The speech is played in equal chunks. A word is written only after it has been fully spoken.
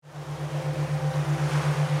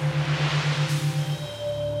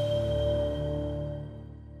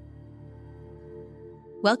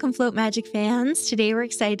Welcome, Float Magic fans. Today, we're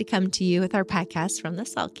excited to come to you with our podcast from the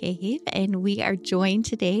Salt Cave, and we are joined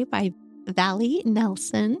today by Valli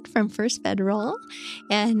Nelson from First Federal,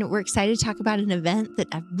 and we're excited to talk about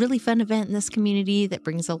a really fun event in this community that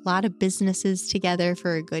brings a lot of businesses together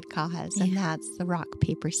for a good cause, and that's the Rock,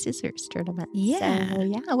 Paper, Scissors tournament. Yeah.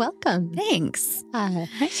 So, welcome. Thanks. Hi,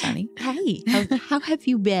 Shawnee. Hi. How have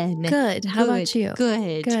you been? Good. How about you?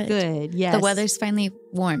 Good. Yes. The weather's finally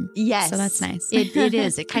warm. Yes. So that's nice. It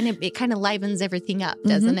is. It kind of livens everything up,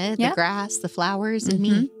 doesn't it? Yep. The grass, the flowers, and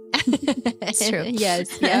me. It's true.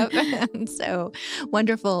 Yes. Yep. So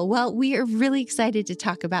wonderful. Well, we are really excited to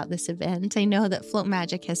talk about this event. I know that Float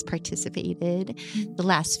Magic has participated the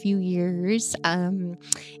last few years. And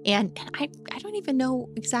I don't even know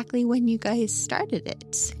exactly when you guys started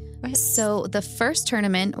it. So the first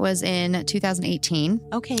tournament was in 2018.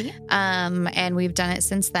 Okay. And we've done it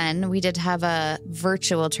since then. We did have a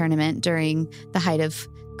virtual tournament during the height of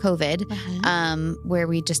COVID, where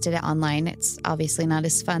we just did it online. It's obviously not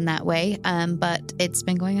as fun that way, but it's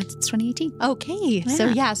been going on since 2018. Okay.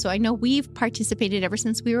 So I know we've participated ever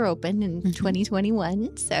since we were open in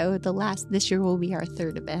 2021. So this year will be our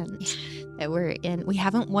third event that we're in. We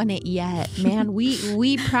haven't won it yet. Man,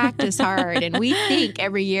 we practice hard and we think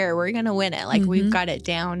every year we're going to win it. Like we've got it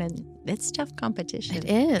down, and it's tough competition. It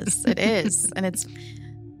is. And it's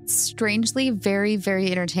strangely very,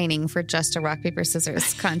 very entertaining for just a rock, paper,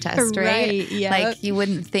 scissors contest, right? Yep. Like you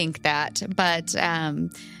wouldn't think that, but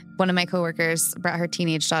one of my coworkers brought her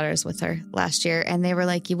teenage daughters with her last year, and they were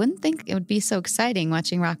like, you wouldn't think it would be so exciting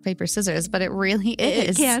watching rock, paper, scissors, but it really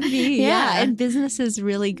is. It can be, yeah. And businesses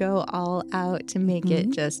really go all out to make it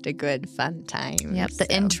just a good, fun time. Yep, the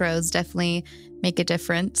intros definitely make a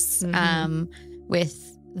difference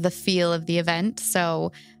with the feel of the event.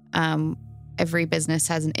 So every business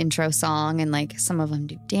has an intro song, and like some of them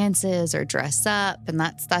do dances or dress up, and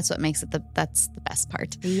that's what makes it that's the best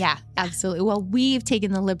part. Yeah, absolutely. Well, we've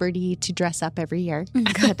taken the liberty to dress up every year.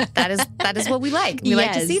 Good. That is what we like. We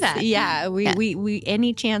like to see that. Yeah, we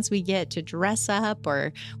any chance we get to dress up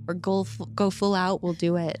or go full out, we'll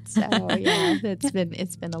do it. So yeah,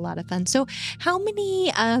 it's been a lot of fun. So how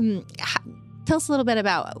many? Tell us a little bit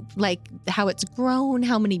about like how it's grown,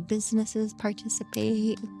 how many businesses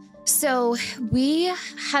participate. So we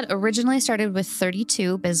had originally started with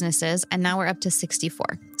 32 businesses, and now we're up to 64.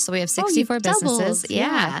 So we have 64 businesses,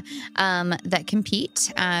 that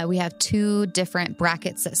compete. We have 2 different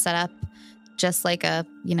brackets that set up just like a,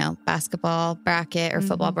 basketball bracket or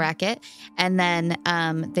football bracket. And then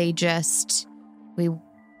we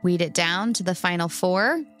weed it down to the final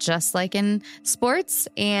 4, just like in sports,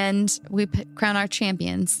 and we crown our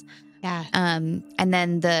champions. Yeah. And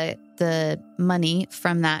then the money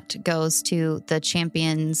from that goes to the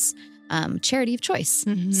champions charity of choice.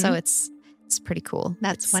 So it's pretty cool.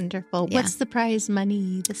 That's wonderful. Yeah. What's the prize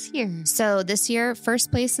money this year? So this year, first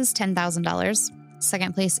place is $10,000.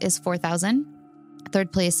 Second place is $4,000.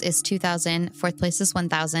 Third place is $2,000. Fourth place is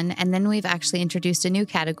 $1,000. And then we've actually introduced a new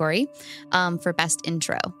category for best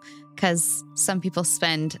intro, because some people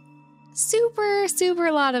spend super, super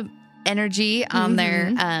a lot of energy on their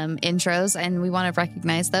intros, and we want to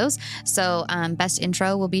recognize those. So best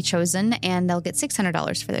intro will be chosen, and they'll get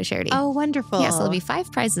 $600 for their charity. Oh, wonderful. Yeah, so there'll be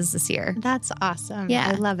 5 prizes this year. That's awesome. Yeah.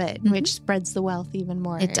 I love it, which spreads the wealth even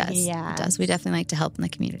more. It does. Yeah. It does. We definitely like to help in the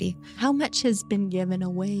community. How much has been given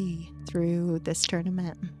away through this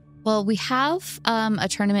tournament? Well, we have a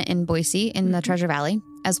tournament in Boise in the Treasure Valley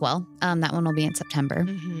as well. That one will be in September.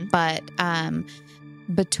 But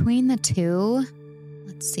between the 2,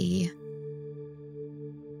 let's see,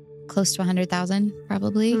 close to 100,000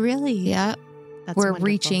 probably. Really? Yeah. That's We're wonderful.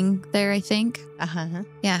 reaching there, I think. Uh-huh.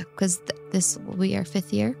 Yeah, because this will be our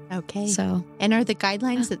 5th year. Okay. So, and are the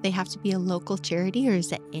guidelines that they have to be a local charity, or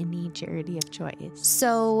is it any charity of choice?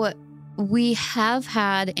 So we have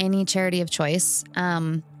had any charity of choice,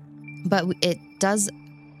 but it does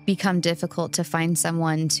become difficult to find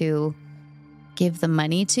someone to give the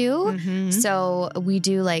money to. So we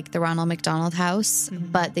do like the Ronald McDonald House,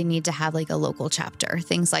 but they need to have like a local chapter,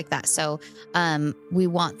 things like that. So we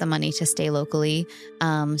want the money to stay locally.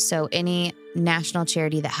 So any national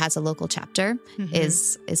charity that has a local chapter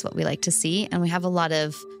is what we like to see. And we have a lot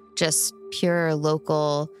of just pure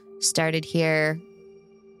local, started here,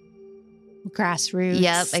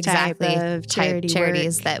 grassroots exactly. type of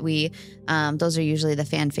charities work. that we those are usually the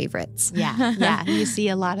fan favorites. Yeah you see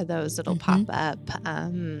a lot of those that'll pop up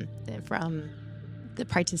from the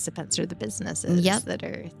participants or the businesses Yep. that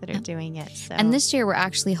are doing it. So. And this year we're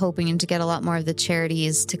actually hoping to get a lot more of the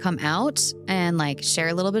charities to come out and like share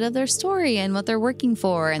a little bit of their story and what they're working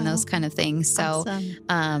for and those kind of things. So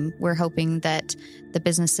awesome. We're hoping that the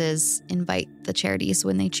businesses invite the charities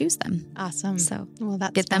when they choose them. Awesome. So well,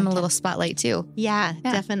 that's get them a little spotlight too. Yeah,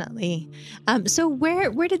 definitely. So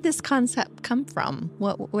where did this concept come from?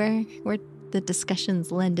 Where the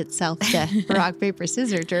discussions lend itself to rock, paper,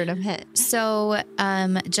 scissors tournament? So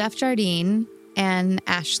Jeff Jardine and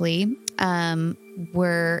Ashley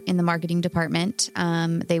were in the marketing department.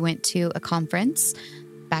 They went to a conference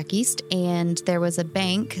back east, and there was a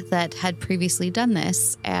bank that had previously done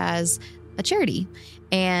this as a charity,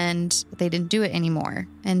 and they didn't do it anymore.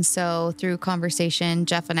 And so through conversation,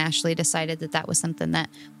 Jeff and Ashley decided that that was something that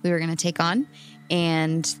we were going to take on,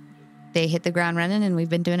 and they hit the ground running, and we've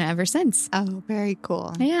been doing it ever since. Oh, very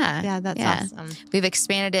cool. Yeah. Yeah, that's awesome. We've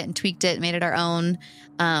expanded it and tweaked it, made it our own.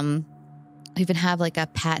 We even have like a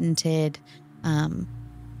patented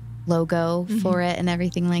logo for it and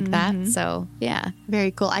everything like that. So, yeah.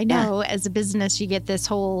 Very cool. I know as a business, you get this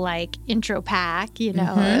whole like intro pack, you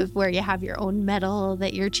know, of where you have your own medal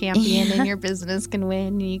that your champion and your business can win.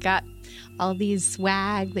 And you got all these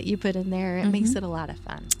swag that you put in there. It makes it a lot of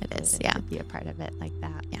fun. It is, to be a part of it like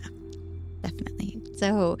that. Yeah, definitely.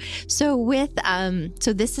 So with,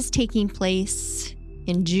 so this is taking place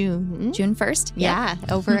in June 1st. Yeah.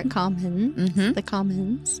 Over at Commons, the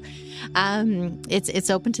Commons. It's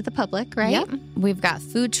open to the public, right? Yep. We've got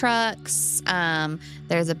food trucks.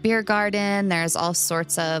 There's a beer garden. There's all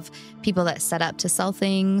sorts of people that set up to sell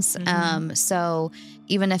things. So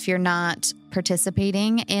even if you're not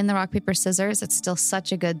participating in the rock, paper, scissors, it's still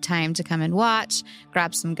such a good time to come and watch,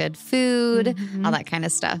 grab some good food, all that kind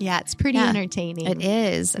of stuff. Yeah, it's pretty entertaining. It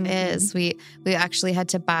is. It is. We actually had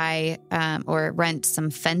to buy or rent some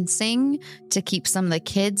fencing to keep some of the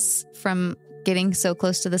kids from getting so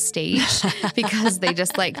close to the stage because they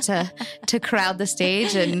just like to crowd the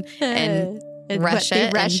stage and rush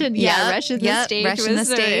it. Rushing the stage. Rushing the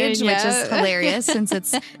stage, which is hilarious since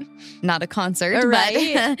it's not a concert.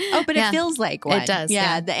 Right. But it feels like one. It does.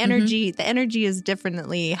 Yeah. The energy is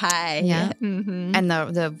definitely high. Yeah. And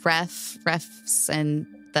the refs and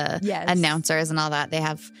the announcers and all that, they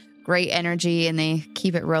have great energy and they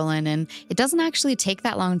keep it rolling. And it doesn't actually take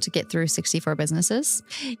that long to get through 64 businesses.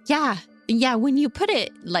 Yeah. Yeah. When you put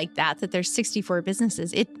it like that there's 64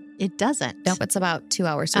 businesses, it doesn't. Nope, it's about 2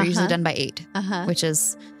 hours. So we're usually done by 8, which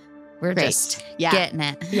is, we're great. Just getting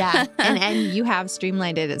it. Yeah. And you have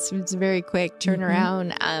streamlined it. It's a very quick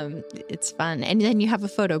turnaround. It's fun. And then you have a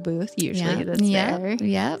photo booth usually that's there.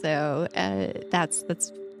 Yeah. So that's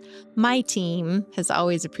my team has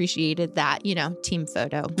always appreciated that, team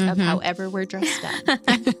photo of however we're dressed up.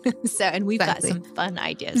 So, and we've got some fun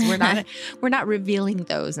ideas. We're not revealing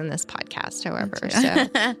those in this podcast, however.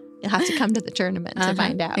 So you'll have to come to the tournament to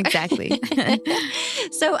find out. Exactly.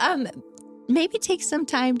 So, maybe take some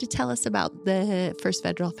time to tell us about the First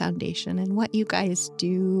Federal Foundation and what you guys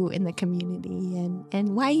do in the community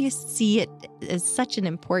and why you see it as such an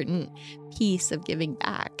important piece of giving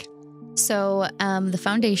back. So the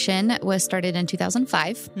foundation was started in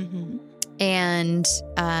 2005 and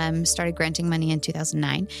started granting money in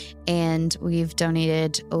 2009. And we've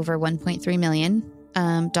donated over $1.3 million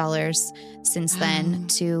since then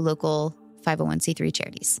to local 501c3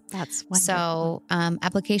 charities. That's wonderful. So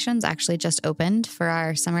applications actually just opened for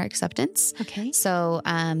our summer acceptance. Okay. So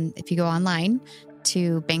if you go online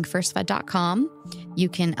to bankfirstfed.com, you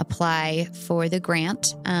can apply for the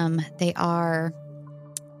grant. They are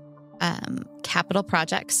capital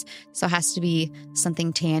projects. So it has to be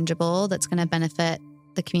something tangible that's going to benefit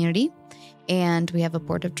the community. And we have a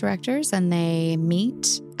board of directors and they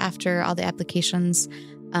meet after all the applications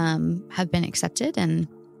have been accepted and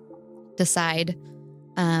decide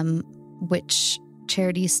which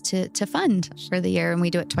charities to fund for the year. And we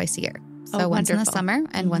do it twice a year. So once in the summer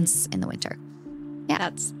and once in the winter. Yeah.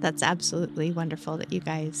 That's absolutely wonderful that you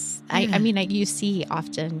guys, I mean, you see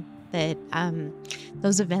often that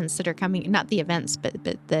those events that are coming, not the events, but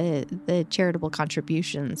the charitable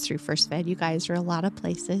contributions through First Fed, you guys are a lot of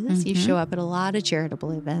places. You show up at a lot of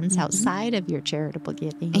charitable events outside of your charitable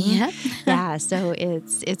giving. Yeah. So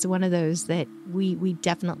it's one of those that we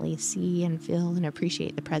definitely see and feel and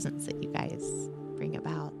appreciate the presence that you guys bring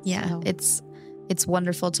about. Yeah. So. It's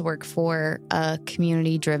wonderful to work for a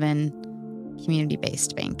community-driven,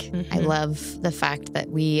 community-based bank. I love the fact that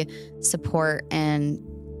we support and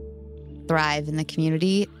thrive in the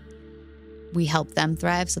community. We help them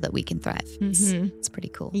thrive so that we can thrive. It's pretty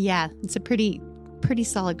cool. Yeah, it's a pretty pretty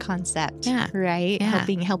solid concept, Yeah. right? Yeah.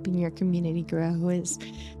 Helping your community grow is,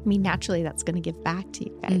 naturally that's going to give back to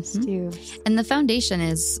you guys too. And the foundation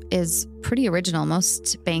is pretty original.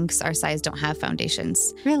 Most banks our size don't have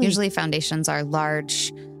foundations. Really? Usually foundations are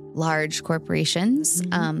large corporations.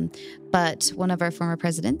 But one of our former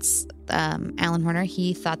presidents, Alan Horner,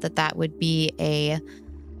 he thought that would be a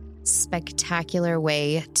spectacular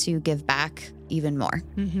way to give back even more.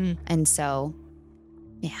 And so,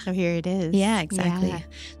 so here it is. Yeah, exactly. Yeah.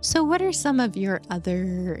 So what are some of your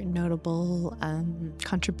other notable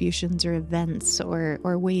contributions or events or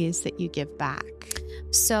ways that you give back?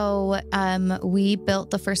 So we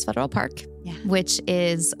built the first federal park, which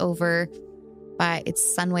is over by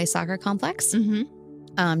its Sunway Soccer Complex,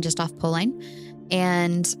 just off Pole Line.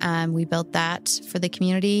 And we built that for the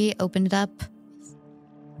community, opened it up.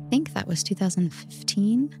 I think that was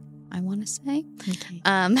 2015. I want to say. Okay.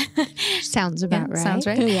 Sounds about right. Sounds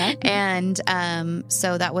right. Yeah. And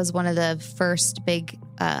so that was one of the first big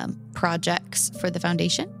projects for the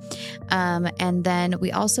foundation. And then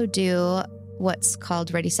we also do what's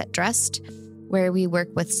called Ready, Set, Dressed, where we work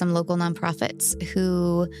with some local nonprofits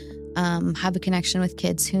who have a connection with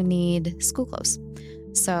kids who need school clothes.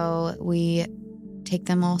 So we take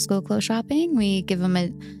them all school clothes shopping. We give them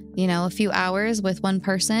a few hours with one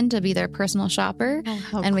person to be their personal shopper.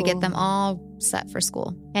 And we get them all set for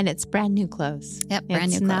school. And it's brand new clothes. Yep,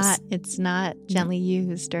 brand new clothes. It's not gently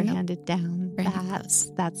used or handed down.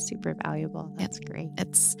 That's super valuable. That's great.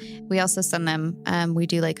 We also send them, we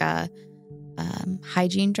do like a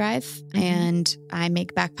hygiene drive, and I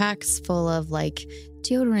make backpacks full of like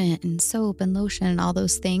deodorant and soap and lotion and all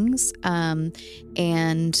those things. And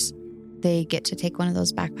they get to take one of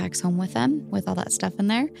those backpacks home with them with all that stuff in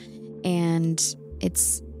there. And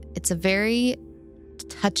it's a very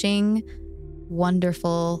touching,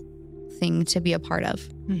 wonderful thing to be a part of.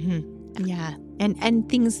 Yeah. And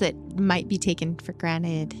things that might be taken for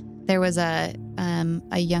granted. There was a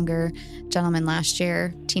younger gentleman last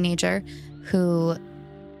year, teenager, who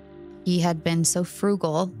he had been so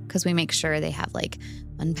frugal because we make sure they have like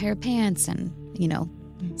one pair of pants and,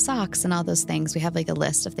 socks and all those things. We have like a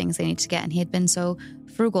list of things they need to get. And he had been so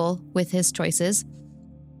frugal with his choices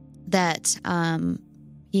that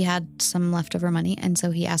he had some leftover money. And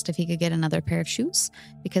so he asked if he could get another pair of shoes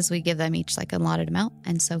because we give them each like a allotted amount.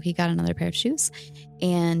 And so he got another pair of shoes.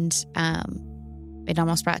 And it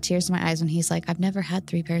almost brought tears to my eyes when he's like, I've never had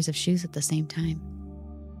 3 pairs of shoes at the same time.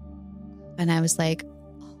 And I was like,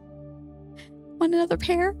 want another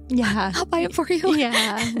pair? Yeah. I'll buy it for you.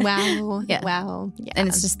 Yeah. Wow. Yeah. Wow. Yeah. And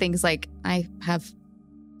it's just things like I have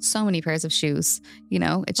so many pairs of shoes,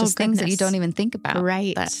 it's just things that you don't even think about.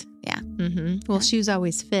 Right. But, yeah. Well, shoes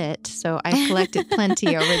always fit. So I've collected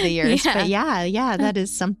plenty over the years. But that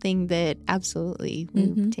is something that absolutely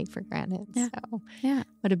we take for granted. Yeah. So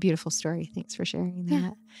what a beautiful story. Thanks for sharing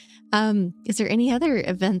that. Is there any other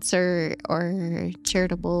events or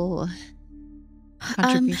charitable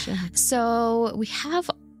contribution? So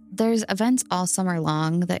there's events all summer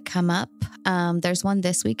long that come up. There's one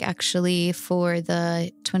this week actually for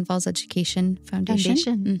the Twin Falls Education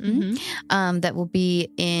Foundation. That will be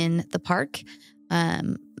in the park.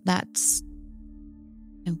 That's,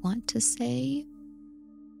 I want to say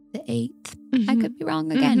the 8th. I could be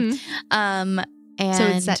wrong again. And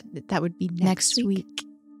so that would be next week.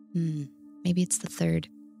 Maybe it's the 3rd.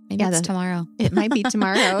 Maybe it's tomorrow. It might be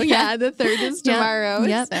tomorrow. Yeah, the 3rd is tomorrow.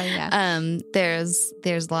 Yep. So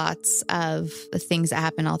there's lots of things that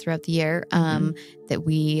happen all throughout the year that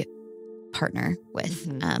we partner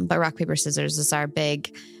with. But rock, paper, scissors is our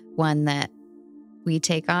big one that we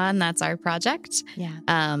take on. That's our project.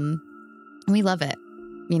 Yeah. We love it.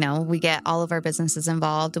 We get all of our businesses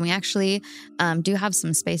involved, and we actually do have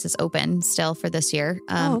some spaces open still for this year.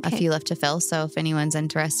 A few left to fill. So if anyone's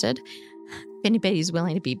interested. If anybody's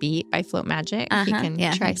willing to be beat by Float Magic, you can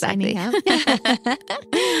try signing up.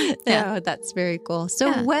 That's very cool. So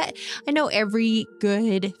I know every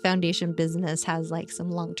good foundation business has like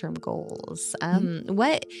some long-term goals.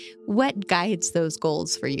 What guides those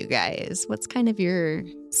goals for you guys? What's kind of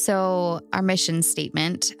So our mission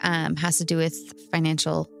statement has to do with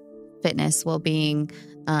financial fitness, well-being.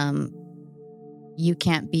 You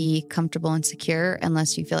can't be comfortable and secure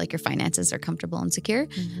unless you feel like your finances are comfortable and secure.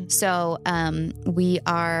 So we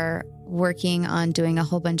are working on doing a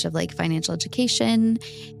whole bunch of like financial education,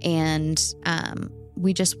 and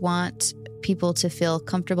we just want people to feel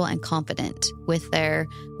comfortable and confident with their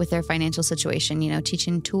financial situation,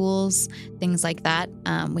 teaching tools, things like that.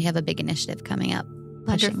 We have a big initiative coming up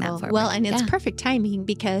pushing that forward. Well, and it's perfect timing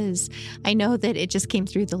because I know that it just came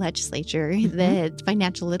through the legislature that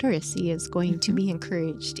financial literacy is going to be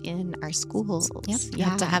encouraged in our schools. Yep. You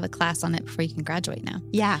have to have a class on it before you can graduate now.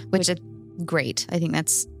 Yeah. Which is great. I think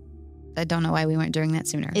I don't know why we weren't doing that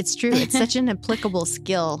sooner. It's true. It's such an applicable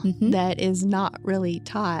skill that is not really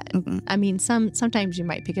taught. I mean, sometimes you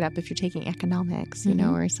might pick it up if you're taking economics, you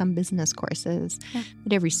know, or some business courses. Yeah.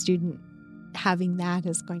 But every student having that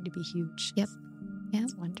is going to be huge. Yep. Yeah.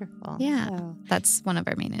 It's wonderful. Yeah. So. That's one of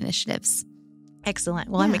our main initiatives. Excellent.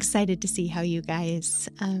 Well, I'm excited to see how you guys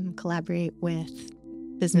collaborate with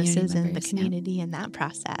businesses and the community in that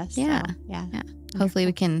process. Yeah. So, yeah. Hopefully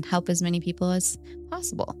we can help as many people as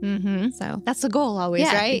possible. So that's the goal always,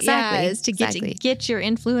 right? Exactly. Yeah, is to get your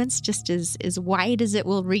influence just as wide as it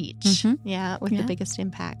will reach. Yeah, with the biggest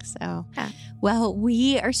impact. So, well,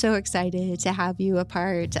 we are so excited to have you a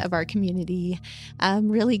part of our community. I'm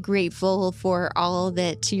really grateful for all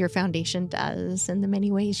that your foundation does and the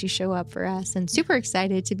many ways you show up for us, and super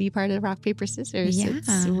excited to be part of Rock, Paper, Scissors.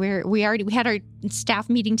 Yeah. We had our staff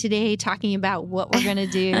meeting today talking about what we're going to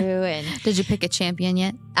do. And did you pick a champion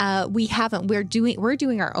yet? We haven't. We're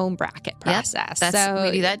doing our own bracket process. So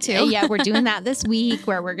we do that too. Yeah, we're doing that this week,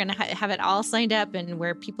 where we're going to have it all signed up, and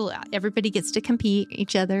where everybody gets to compete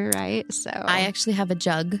each other, right? So I actually have a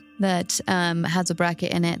jug that has a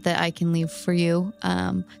bracket in it that I can leave for you.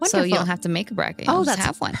 So you don't have to make a bracket. You that's just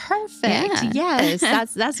have one. Perfect. Yeah.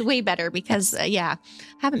 Yes, that's way better because I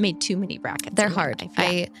haven't made too many brackets. They're hard.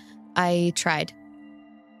 Yeah. I tried.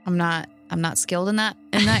 I'm not skilled in that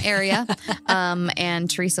area. And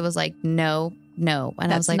Teresa was like, no. And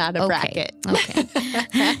that's I was like, not a bracket. Okay.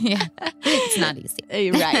 Yeah. It's not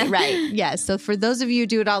easy. Right. Yeah. So for those of you who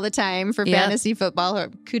do it all the time for fantasy football,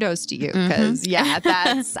 kudos to you. Because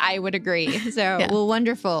that's, I would agree. So, well,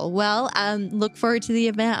 wonderful. Well, look forward to the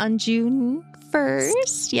event on June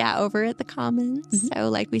 1st. Yeah. Over at the Commons. So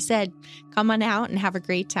like we said, come on out and have a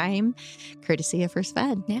great time, courtesy of First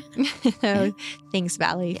Fed. Yeah. So thanks,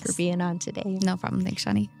 Valli, for being on today. No problem. Thanks,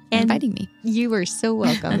 Shawnee, for inviting me. You were so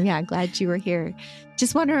welcome. Glad you were here.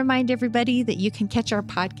 Just want to remind everybody that you can catch our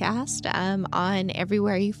podcast on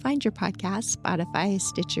everywhere you find your podcast: Spotify,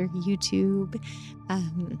 Stitcher, YouTube,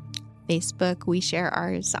 Facebook. We share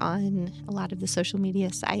ours on a lot of the social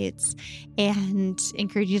media sites, and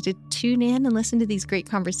encourage you to tune in and listen to these great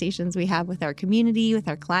conversations we have with our community, with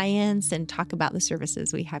our clients, and talk about the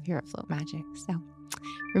services we have here at Float Magic. So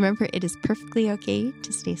remember, it is perfectly okay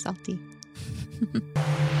to stay salty.